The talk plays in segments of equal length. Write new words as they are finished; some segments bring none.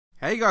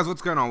Hey guys,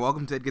 what's going on?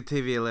 Welcome to Edgar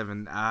TV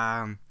 11.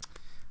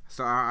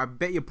 So I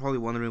bet you're probably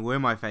wondering where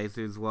my face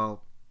is.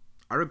 Well,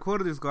 I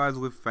recorded this guys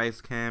with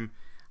face cam.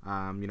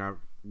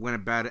 Went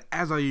about it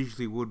as I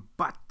usually would,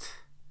 but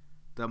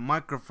the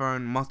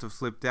microphone must have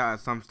slipped out at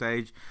some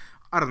stage.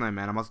 I don't know,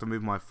 man. I must have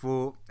moved my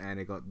foot and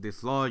it got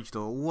dislodged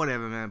or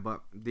whatever, man.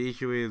 But the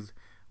issue is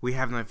we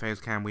have no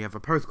face cam. We have a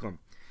post cam.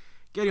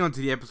 Getting on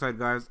to the episode,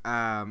 guys.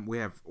 We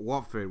have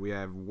Watford. We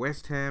have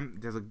West Ham.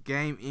 There's a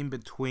game in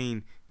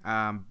between.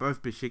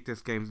 Both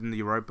Besiktas games in the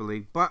Europa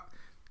League, but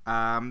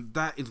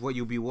that is what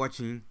you'll be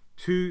watching: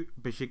 two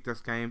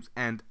Besiktas games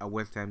and a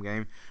West Ham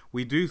game.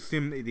 We do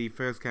sim the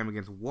first game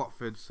against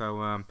Watford,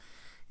 so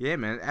yeah,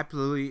 man,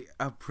 absolutely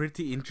a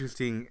pretty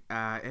interesting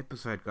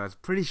episode, guys.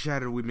 Pretty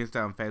shattered we missed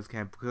out on face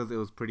cam because it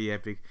was pretty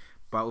epic,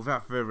 but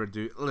without further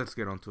ado, let's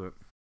get on to it.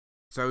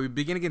 So we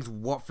begin against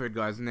Watford,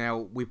 guys. Now,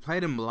 we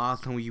played them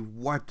last time, we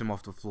wiped them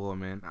off the floor,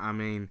 man. I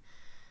mean,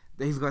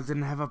 these guys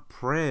didn't have a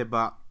prayer,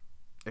 but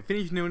it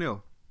finished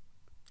 0-0.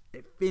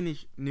 It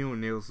finished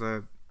 0-0,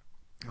 so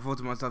I thought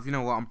to myself, you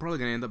know what, I'm probably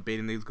going to end up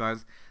beating these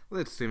guys.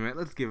 Let's sim it.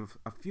 Let's give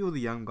a few of the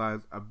young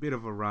guys a bit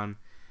of a run,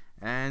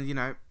 and, you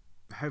know,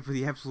 hope for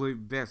the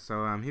absolute best.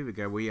 So, here we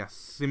go. We are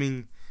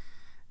simming,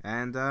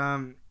 and,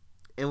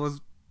 it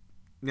was,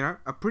 you know,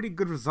 a pretty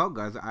good result,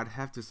 guys, I'd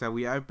have to say.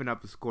 We opened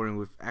up the scoring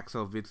with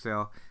Axel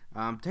Witsel,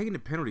 taking the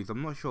penalties.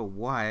 I'm not sure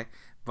why,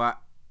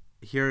 but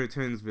hero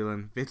turns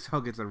villain.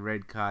 Witsel gets a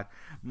red card.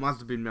 Must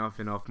have been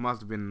mouthing off.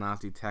 Must have been a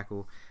nasty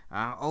tackle.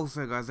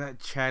 Also, guys, that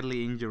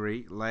Chadley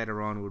injury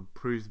later on would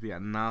prove to be a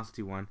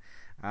nasty one.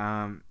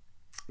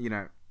 You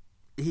know,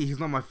 he's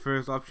not my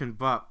first option,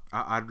 but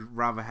I'd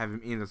rather have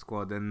him in the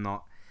squad than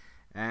not.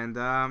 And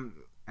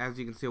as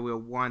you can see, we're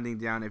winding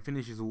down. It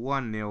finishes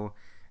 1-0.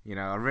 You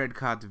know, a red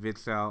card to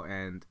Witsel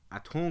and a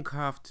torn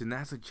calf to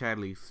Nasser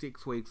Chadley,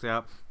 6 weeks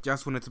out,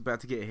 just when it's about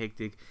to get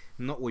hectic.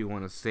 Not what you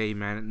want to see,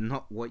 man.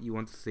 Not what you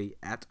want to see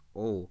at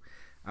all.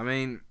 I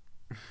mean,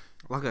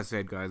 like I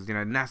said, guys, you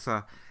know,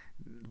 Nasser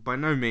by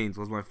no means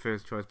was my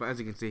first choice, but as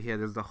you can see here,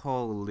 there's the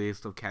whole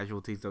list of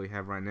casualties that we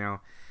have right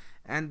now.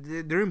 And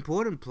they're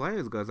important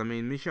players, guys. I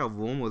mean, Michel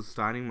Vorm was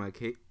starting,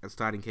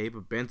 starting keeper.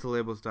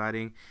 Bentaleb was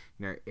starting.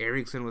 You know,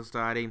 Eriksson was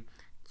starting.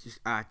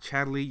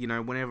 Chadley, you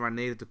know, whenever I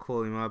needed to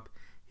call him up,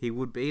 he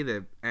would be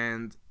there.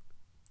 And,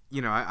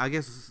 you know, I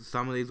guess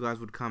some of these guys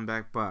would come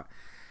back, but,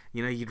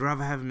 you know, you'd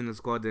rather have him in the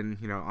squad than,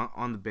 you know,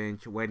 on the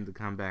bench waiting to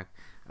come back.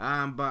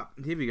 But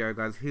here we go,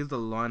 guys. Here's the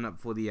lineup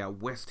for the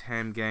West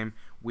Ham game.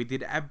 We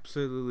did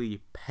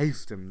absolutely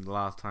paste them the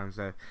last time,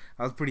 so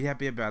I was pretty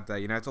happy about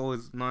that. You know, it's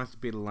always nice to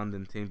beat a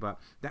London team, but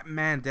that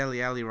man Dele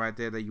Alli right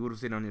there that you would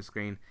have seen on your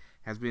screen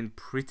has been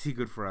pretty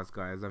good for us,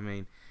 guys. I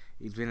mean,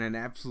 he's been an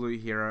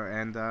absolute hero,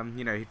 and,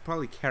 you know, he'd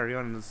probably carry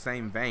on in the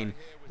same vein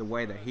the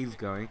way that he's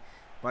going.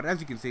 But as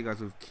you can see, guys,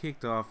 we've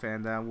kicked off,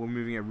 and we're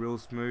moving it real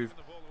smooth.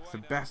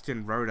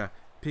 Sebastian Rhoda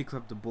picks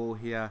up the ball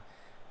here,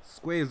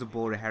 squares the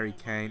ball to Harry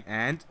Kane,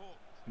 and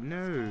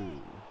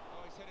no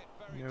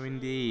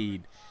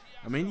indeed.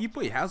 I mean, you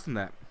put your house on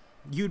that.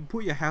 You'd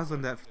put your house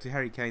on that to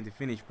Harry Kane to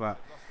finish, but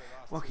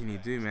what can you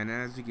do, man?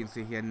 And as you can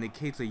see here,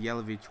 Nikita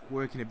Jelavic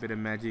working a bit of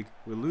magic.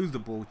 We lose the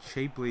ball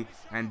cheaply,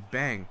 and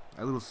bang,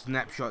 a little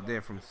snapshot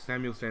there from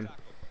Samuelson.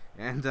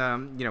 And,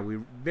 you know, we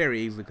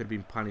very easily could have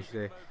been punished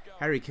there.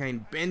 Harry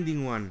Kane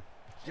bending one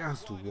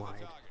just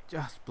wide.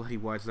 Just bloody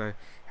wide. So,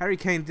 Harry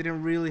Kane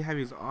didn't really have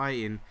his eye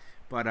in,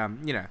 but,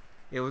 you know,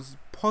 it was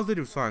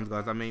positive signs,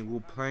 guys. I mean, we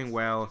were playing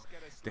well,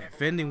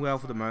 defending well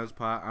for the most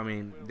part. I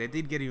mean, they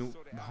did get him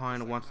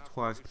behind once or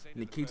twice.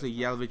 Nikita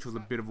Jelavic was a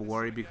bit of a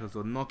worry because they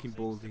were knocking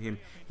balls to him.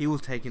 He was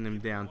taking them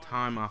down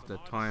time after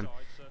time.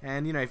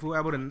 And, you know, if we were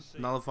able to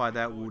nullify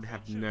that, we would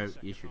have no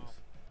issues.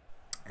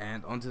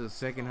 And onto the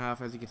second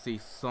half, as you can see,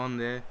 Son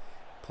there,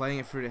 playing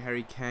it through to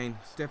Harry Kane,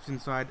 steps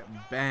inside,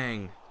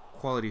 bang,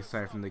 quality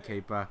save from the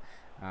keeper.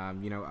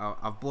 You know,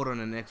 I've brought on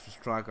an extra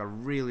striker,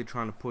 really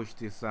trying to push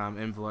this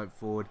envelope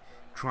forward,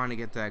 trying to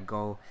get that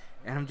goal,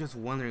 and I'm just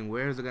wondering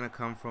where is it going to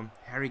come from.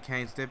 Harry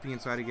Kane stepping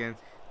inside again,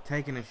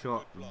 taking a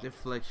shot,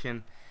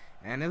 deflection,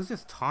 and it was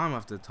just time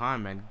after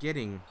time, man,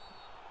 getting,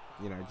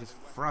 you know, just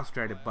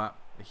frustrated. But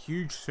a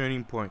huge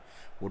turning point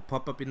would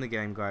pop up in the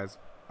game, guys.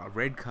 A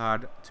red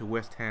card to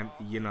West Ham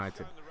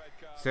United.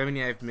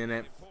 78th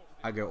minute,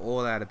 I go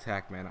all out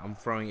attack, man. I'm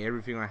throwing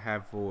everything I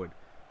have forward,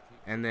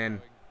 and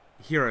then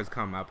heroes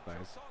come up,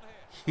 guys.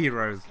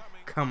 Heroes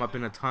come up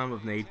in a time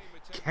of need.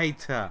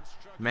 Keita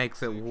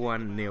makes it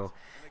 1-0.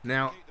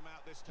 Now,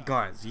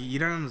 guys, you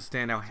don't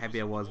understand how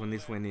happy I was when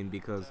this went in,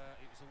 because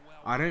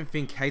I don't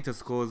think Keita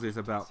scores this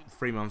about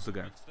 3 months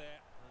ago.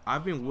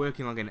 I've been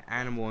working like an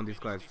animal on this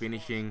guy's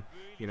finishing.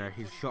 You know,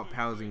 his shot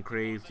power's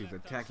increased, his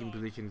attacking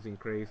position's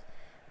increased,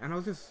 and I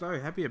was just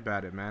so happy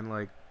about it, man.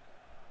 Like,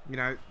 you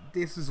know,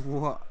 this is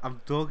what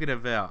I'm talking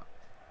about.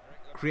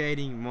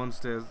 Creating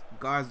monsters,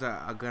 guys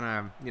that are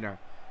gonna, you know,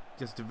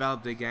 just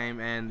develop their game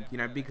and, you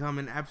know, become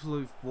an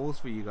absolute force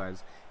for you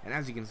guys. And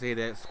as you can see,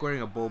 they're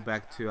squaring a ball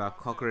back to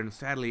Cochran.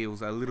 Sadly, it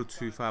was a little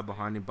too far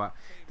behind him, but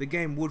the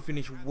game would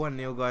finish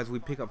 1-0, guys. We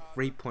pick up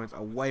 3 points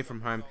away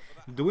from home,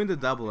 doing the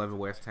double over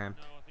West Ham.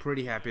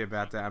 pretty happy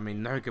about that. I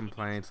mean, no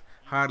complaints,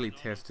 hardly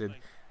tested.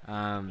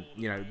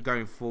 You know,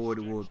 going forward,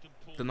 we'll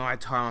deny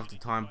time after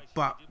time,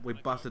 but we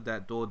busted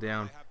that door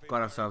down,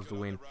 got ourselves the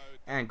win,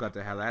 and got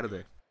the hell out of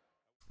there.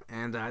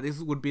 And this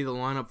would be the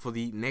lineup for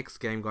the next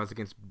game, guys,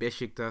 against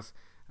Besiktas.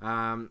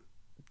 Um,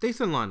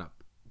 decent lineup.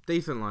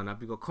 Decent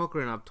lineup. You got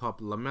Cochrane up top,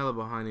 Lamela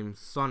behind him,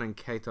 Son and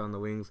Keita on the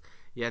wings.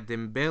 You had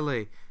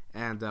Dembele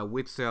and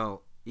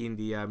Witzel in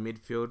the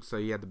midfield, so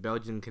you had the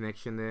Belgian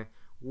connection there.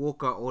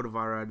 Walker,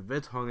 Alderweireld,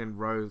 Vertonghen,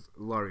 Rose,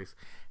 Loris.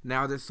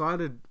 Now, I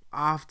decided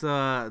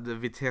after the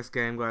Vitesse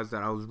game, guys,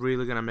 that I was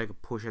really going to make a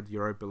push at the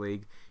Europa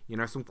League. You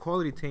know, some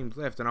quality teams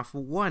left, and I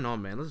thought, why not,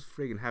 man? Let's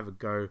friggin' have a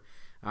go.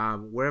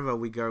 Wherever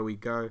we go, we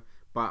go.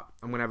 But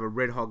I'm going to have a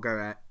red hot go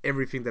at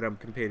everything that I'm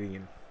competing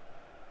in.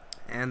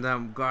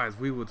 And, guys,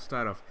 we would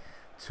start off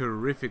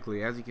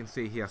terrifically. As you can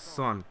see here,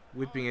 Son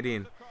whipping it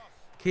in.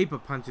 Keeper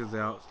punches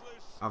out.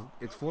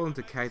 It's fallen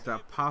to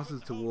Keita,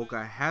 passes to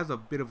Walker, has a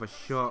bit of a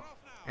shot,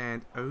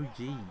 and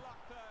OG.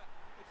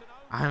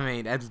 I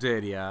mean, that's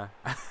dirty, huh?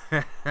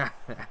 I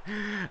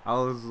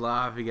was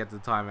laughing at the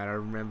time, and I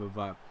remember,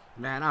 but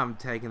man, I'm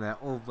taking that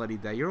all bloody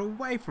day. You're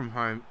away from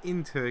home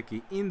in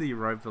Turkey, in the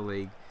Europa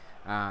League,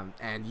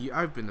 and you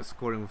open the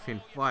scoring within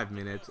 5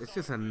 minutes. It's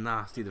just a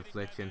nasty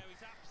deflection.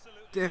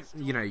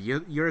 You know,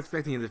 you're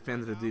expecting a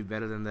defender to do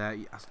better than that,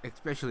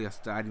 especially a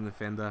starting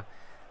defender.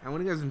 And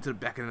when it goes into the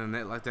back of the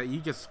net like that, you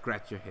just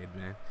scratch your head,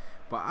 man.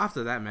 But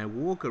after that, man,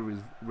 Walker is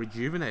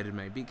rejuvenated,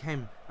 man.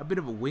 Became a bit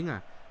of a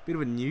winger, bit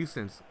of a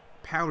nuisance,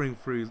 powering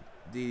through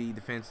the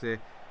defense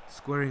there,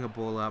 squaring a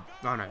ball up.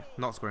 Oh no,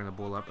 not squaring the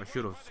ball up. I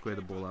should have squared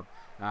the ball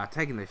up.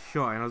 Taking the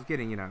shot, and I was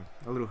getting, you know,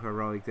 a little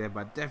heroic there,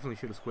 but definitely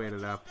should have squared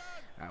it up.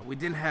 We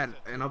didn't have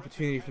an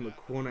opportunity from the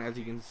corner, as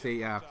you can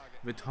see.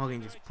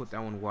 Vertonghen just put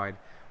that one wide.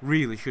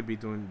 Really should be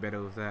doing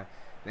better with that.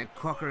 Then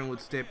Cochrane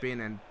would step in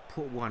and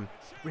put one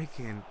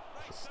freaking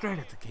straight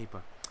at the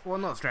keeper. Well,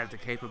 not straight at the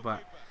keeper,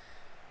 but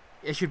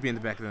it should be in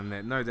the back of the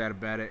net, no doubt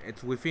about it.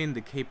 It's within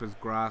the keeper's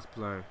grasp,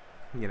 so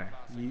you know,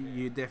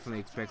 you definitely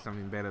expect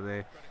something better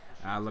there.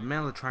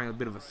 Lamela trying a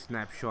bit of a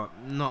snapshot,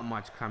 not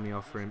much coming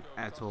off for him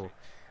at all.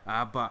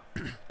 But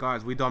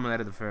guys, we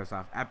dominated the first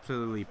half,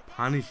 absolutely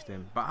punished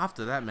them. But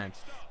after that, man,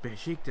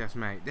 Besiktas,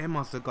 mate, they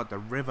must have got the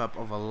rev up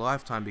of a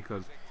lifetime,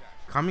 because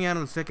coming out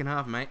in the second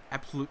half, mate,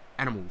 absolute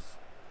animals.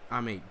 I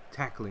mean,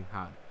 tackling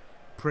hard,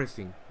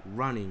 pressing,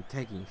 running,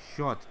 taking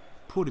shots,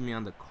 putting me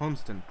under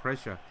constant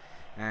pressure.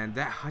 And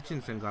that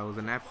Hutchinson guy was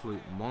an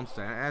absolute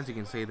monster. As you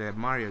can see there,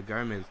 Mario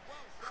Gomez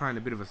trying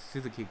a bit of a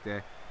scissor kick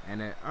there,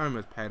 and it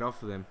almost paid off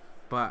for them.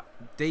 But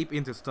deep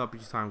into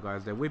stoppage time,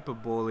 guys, they whip a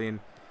ball in,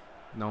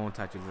 no one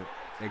touches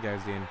it. It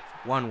goes in,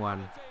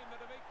 1-1,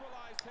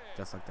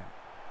 just like that.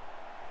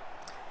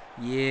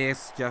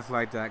 Yes, just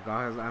like that,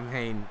 guys. I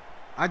mean,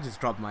 I just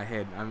dropped my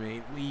head. I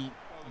mean, we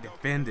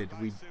defended,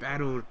 we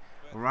battled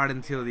right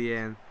until the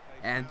end.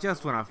 And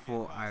just when I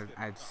thought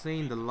I'd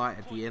seen the light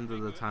at the end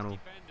of the tunnel,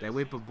 they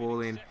whip a ball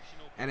in,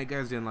 and it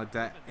goes in like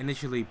that.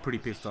 Initially pretty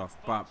pissed off,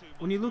 but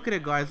when you look at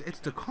it, guys, it's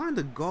the kind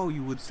of goal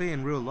you would see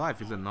in real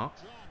life, is it not?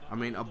 I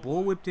mean, a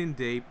ball whipped in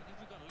deep,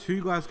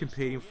 two guys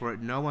competing for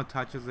it, no one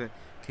touches it,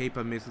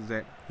 keeper misses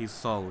it, he's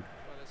sold.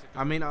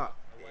 I mean,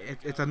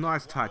 it's a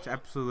nice touch,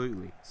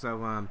 absolutely.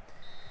 So,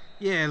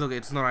 yeah, look,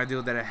 it's not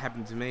ideal that it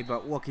happened to me,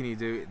 but what can you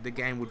do? The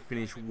game would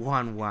finish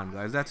 1-1,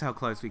 guys. That's how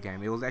close we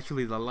came. It was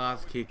actually the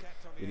last kick.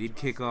 It did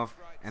kick off,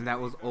 and that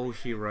was all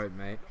she wrote,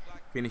 mate.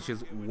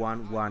 Finishes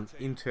 1-1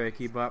 in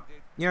Turkey, but,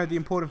 you know, the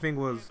important thing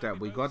was that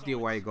we got the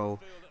away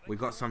goal. We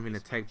got something to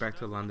take back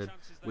to London.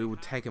 We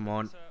would take them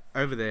on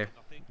over there,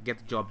 get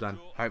the job done,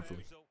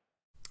 hopefully.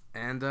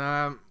 And,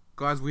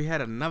 guys, we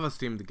had another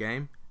steamed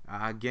game,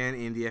 again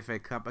in the FA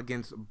Cup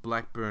against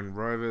Blackburn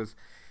Rovers.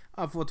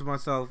 I thought to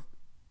myself,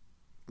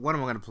 what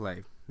am I going to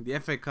play? The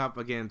FA Cup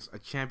against a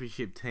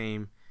championship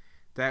team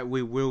that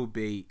we will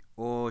beat,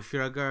 or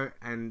should I go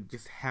and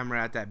just hammer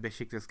out that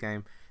Besiktas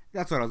game?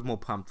 That's what I was more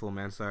pumped for,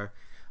 man. So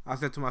I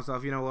said to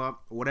myself, you know what,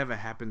 whatever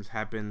happens,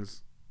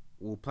 happens.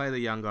 We'll play the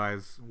young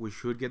guys, we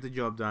should get the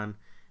job done,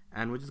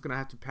 and we're just going to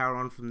have to power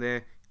on from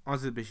there.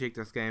 Onto the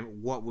Besiktas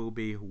game, what will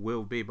be,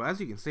 will be. But as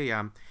you can see,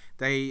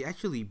 they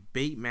actually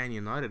beat Man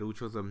United,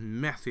 which was a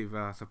massive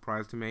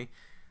surprise to me.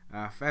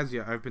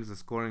 Fazio opens the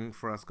scoring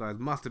for us, guys.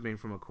 Must have been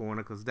from a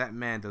corner, because that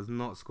man does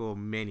not score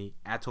many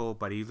at all,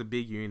 but he's a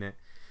big unit.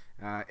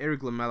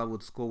 Eric Lamela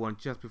would score one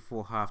just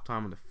before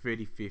half-time on the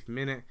 35th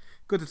minute.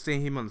 Good to see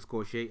him on the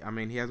score sheet. I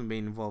mean, he hasn't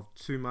been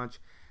involved too much.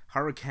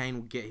 Hurricane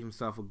will get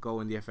himself a goal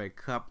in the FA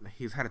Cup.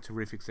 He's had a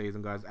terrific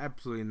season, guys.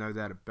 Absolutely no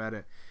doubt about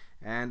it.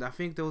 And I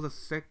think there was a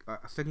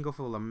second goal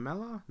for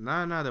Lamela.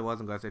 No, there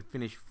wasn't, guys. They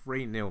finished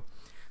 3-0.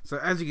 So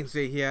as you can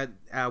see here,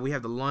 we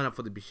have the lineup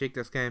for the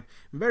Besiktas game.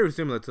 Very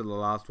similar to the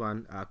last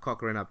one.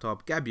 Cochrane up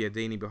top,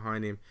 Gabbiadini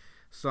behind him,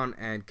 Son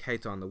and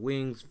Keita on the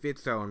wings,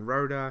 Witzel and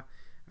Roda.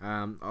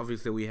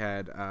 Obviously we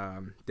had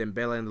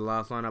Dembele in the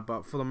last lineup,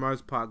 but for the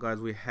most part, guys,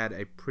 we had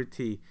a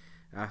pretty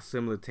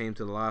similar team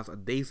to the last. A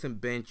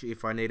decent bench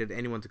if I needed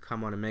anyone to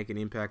come on and make an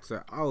impact,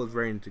 so I was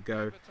ready to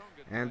go.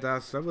 And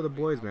so were the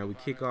boys, man. We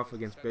kick off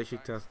against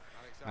Besiktas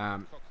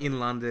in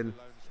London.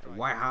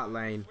 White Hart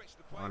Lane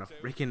on a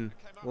freaking,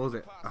 what was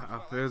it, a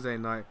Thursday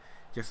night.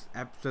 Just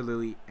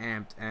absolutely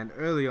amped. And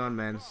early on,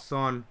 man,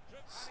 Son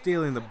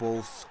stealing the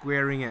ball,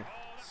 squaring it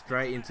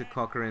straight into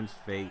Cochrane's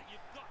feet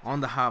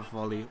on the half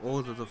volley,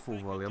 or was it a full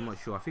volley? I'm not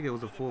sure. I think it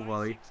was a full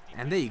volley.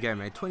 And there you go,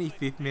 man.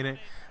 25th minute,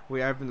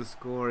 we open the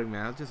scoring,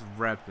 man. I was just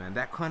wrapped, man.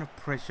 That kind of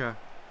pressure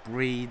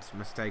breeds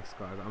mistakes,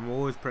 guys. I'm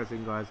always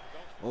pressing, guys.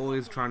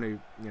 Always trying to,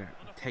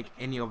 take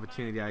any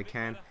opportunity I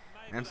can.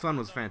 And Son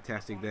was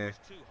fantastic there.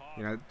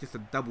 Just a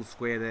double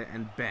square there,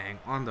 and bang,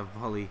 on the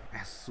volley,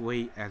 as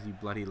sweet as you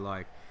bloody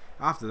like.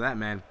 After that,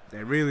 man,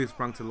 they really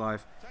sprung to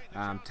life,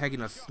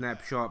 taking a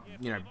snapshot.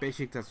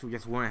 Besiktas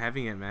just weren't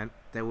having it, man.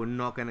 They were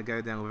not going to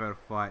go down without a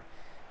fight.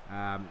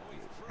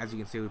 As you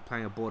can see, we're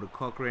playing a ball to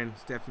Cochrane,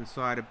 steps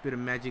inside, a bit of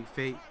magic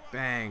feet,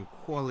 bang,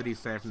 quality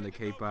save from the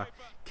keeper.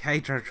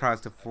 Keita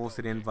tries to force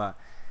it in, but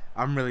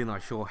I'm really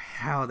not sure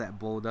how that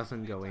ball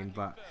doesn't go in,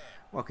 but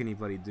what can he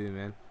bloody do,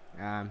 man?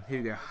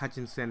 Here we go,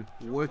 Hutchinson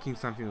working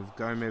something with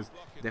Gomez,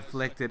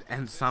 deflected,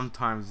 and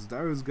sometimes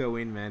those go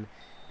in, man,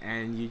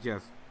 and you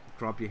just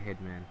drop your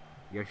head, man.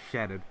 You're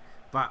shattered.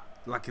 But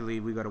luckily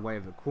we got away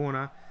with the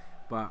corner,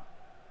 but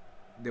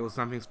there was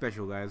something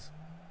special, guys.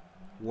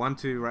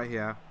 1-2 right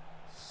here,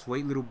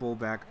 sweet little ball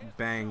back,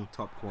 bang,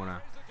 top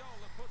corner.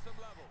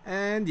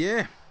 And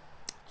yeah,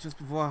 just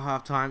before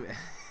halftime,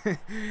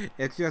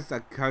 it's just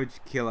a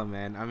coach killer,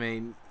 man. I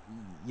mean,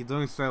 you're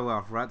doing so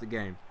well throughout the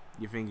game.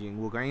 You're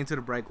thinking, we're going into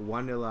the break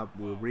 1-0 up,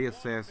 we'll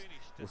reassess,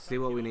 we'll see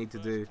what we need to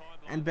do,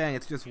 and bang,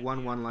 it's just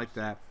 1-1 like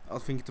that. I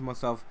was thinking to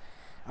myself,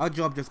 our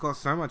job just got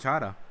so much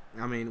harder.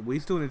 I mean, we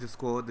still need to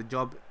score, the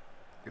job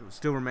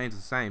still remains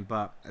the same,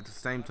 but at the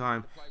same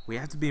time, we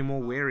have to be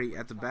more wary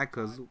at the back,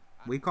 because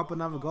we cop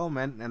another goal,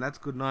 man, and that's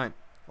good night.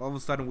 All of a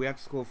sudden, we have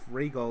to score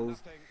 3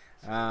 goals,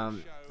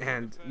 and,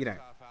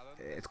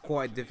 it's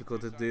quite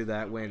difficult to do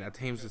that when a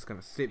team's just going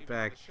to sit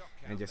back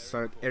and just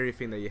soak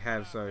everything that you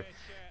have. So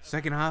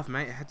second half,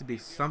 mate, it had to be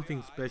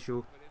something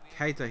special.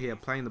 Keita here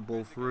playing the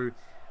ball through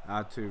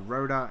to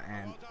Rhoda,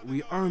 and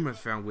we almost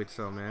found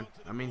Witsel, man.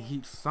 I mean,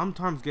 he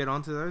sometimes get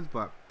onto those,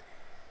 but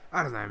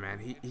I don't know, man.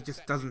 He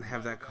just doesn't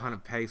have that kind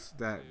of pace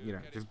that,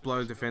 just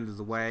blows defenders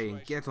away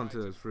and gets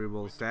onto those through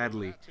balls,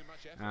 sadly.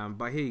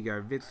 But here you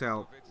go,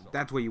 Witsel,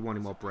 that's where you want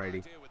him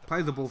operating.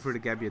 Plays the ball through to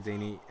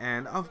Gabbiadini,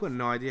 and I've got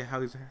no idea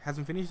how he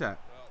hasn't finished that.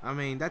 I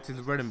mean, that's his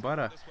bread and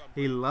butter.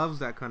 He loves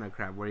that kind of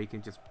crap where he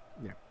can just,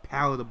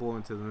 power the ball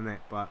into the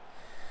net. But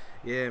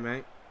yeah,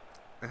 mate,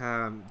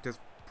 just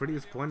pretty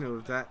disappointed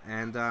with that.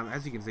 And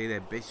as you can see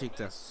there,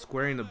 Besiktas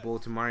squaring the ball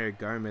to Mario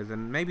Gomez,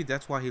 and maybe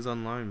that's why he's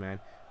on loan, man.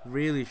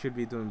 Really should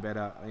be doing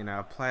better.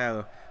 A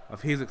player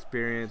of his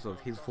experience,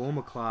 of his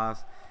former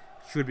class,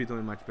 should be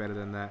doing much better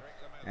than that.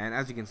 And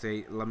as you can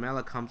see,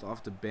 Lamela comes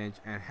off the bench,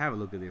 and have a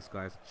look at this,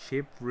 guys.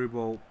 Chip through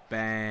ball,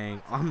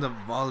 bang, on the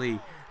volley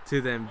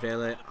to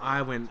Dembele.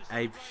 I went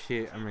ape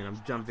shit. I mean,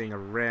 I'm jumping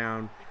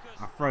around.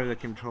 I throw the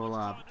controller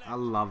up. I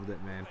loved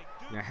it, man.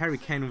 Harry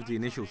Kane with the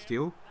initial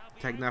steal.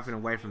 Take nothing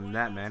away from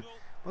that, man.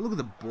 But look at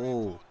the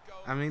ball.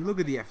 I mean, look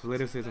at the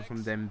athleticism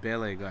from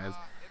Dembele, guys.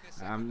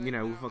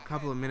 With a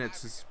couple of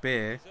minutes to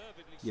spare,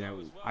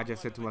 I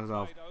just said to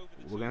myself,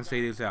 we're going to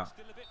see this out.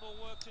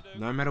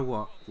 No matter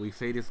what, we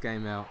see this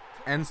game out.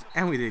 And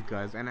we did,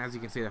 guys. And as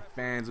you can see, the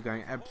fans are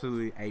going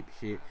absolutely ape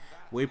shit.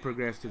 We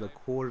progressed to the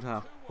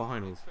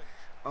quarter-finals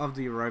of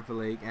the Europa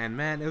League. And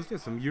man, it was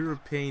just some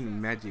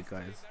European magic,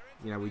 guys.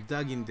 We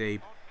dug in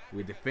deep.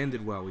 We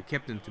defended well. We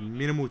kept them to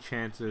minimal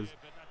chances.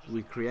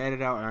 We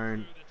created our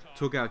own,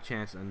 took our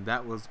chance, and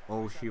that was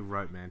all she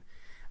wrote, man.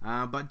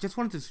 But just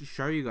wanted to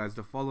show you guys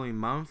the following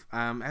month.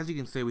 As you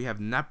can see, we have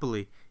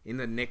Napoli in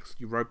the next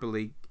Europa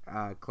League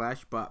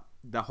clash, but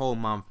the whole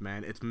month,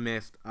 man, it's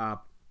messed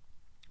up.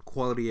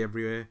 Quality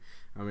everywhere.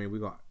 I mean, we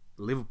got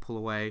Liverpool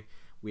away,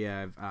 we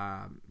have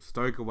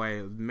Stoke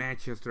away,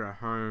 Manchester at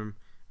home,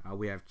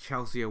 we have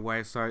Chelsea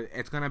away, so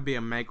it's going to be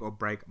a make or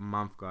break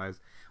month,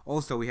 guys.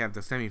 Also, we have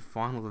the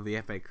semi-finals of the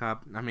FA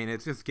Cup. I mean,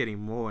 it's just getting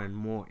more and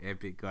more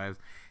epic, guys.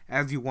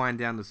 As you wind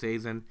down the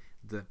season,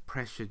 the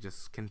pressure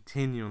just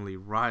continually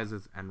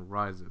rises and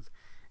rises.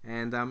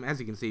 And as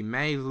you can see,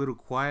 May is a little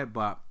quiet,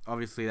 but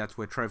obviously that's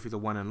where trophies are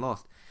won and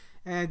lost.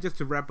 And just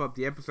to wrap up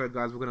the episode,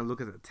 guys, we're going to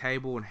look at the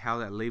table and how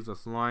that leaves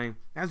us lying.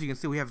 As you can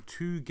see, we have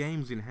 2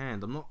 games in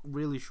hand. I'm not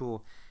really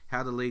sure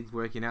how the league's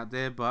working out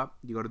there, but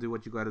you got to do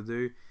what you got to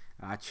do.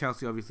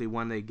 Chelsea obviously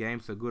won their game,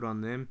 so good on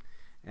them.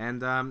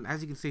 And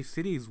as you can see,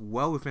 City is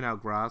well within our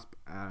grasp.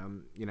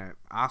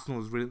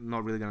 Arsenal is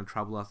not really going to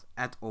trouble us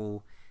at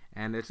all.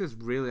 And it's just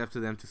really up to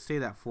them to see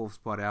that 4th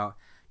spot out.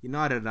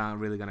 United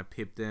aren't really going to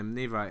pip them,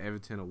 neither are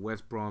Everton or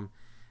West Brom.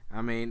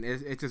 I mean,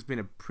 it's just been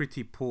a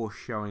pretty poor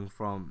showing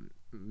from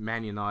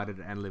Man United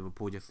and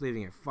Liverpool, just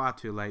leaving it far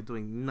too late,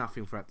 doing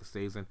nothing throughout the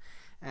season.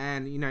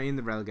 And, in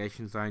the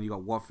relegation zone, you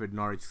got Watford,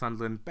 Norwich,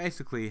 Sunderland,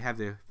 basically have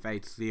their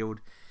fate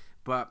sealed.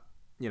 But,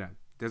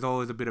 there's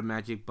always a bit of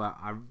magic, but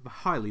I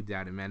highly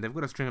doubt it, man. They've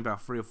got to string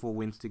about 3 or 4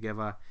 wins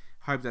together.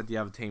 Hope that the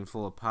other teams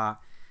fall apart.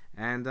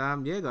 And,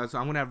 yeah, guys, so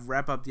I'm going to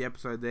wrap up the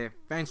episode there.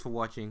 Thanks for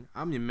watching.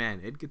 I'm your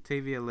man,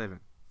 EdgarTV11.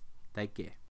 Take care.